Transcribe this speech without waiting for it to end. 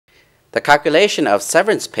The calculation of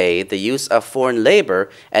severance pay, the use of foreign labor,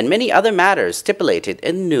 and many other matters stipulated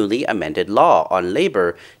in newly amended law on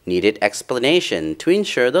labor needed explanation to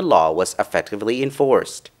ensure the law was effectively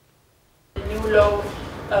enforced.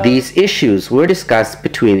 These issues were discussed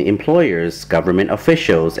between employers, government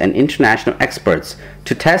officials, and international experts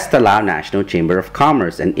to test the Lao National Chamber of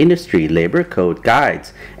Commerce and Industry labor code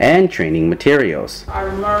guides and training materials.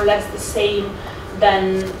 Are more or less the same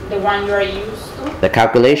than the one you are used to. The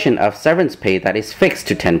calculation of severance pay that is fixed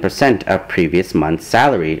to 10% of previous month's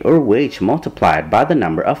salary or wage multiplied by the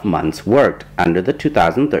number of months worked under the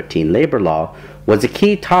 2013 labor law was a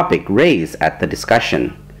key topic raised at the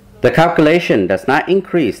discussion. The calculation does not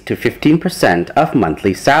increase to 15% of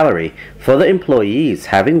monthly salary for the employees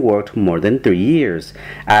having worked more than 3 years,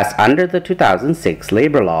 as under the 2006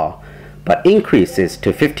 labor law, but increases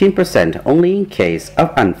to 15% only in case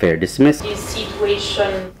of unfair dismissal.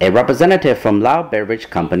 A representative from Lao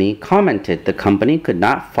Beverage Company commented the company could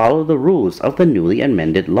not follow the rules of the newly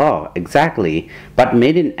amended law exactly, but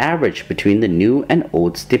made an average between the new and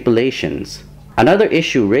old stipulations. Another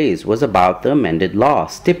issue raised was about the amended law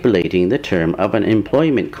stipulating the term of an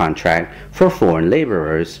employment contract for foreign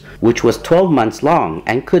laborers, which was 12 months long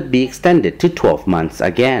and could be extended to 12 months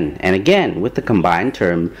again and again, with the combined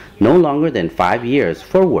term no longer than 5 years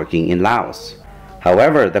for working in Laos.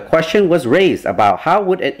 However, the question was raised about how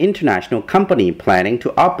would an international company planning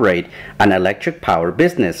to operate an electric power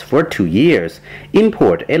business for 2 years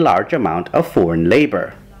import a large amount of foreign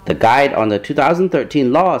labor. The guide on the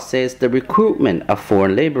 2013 law says the recruitment of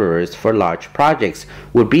foreign laborers for large projects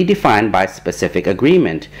would be defined by specific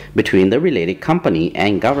agreement between the related company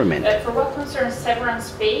and government. For what concerns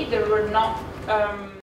severance pay, there were not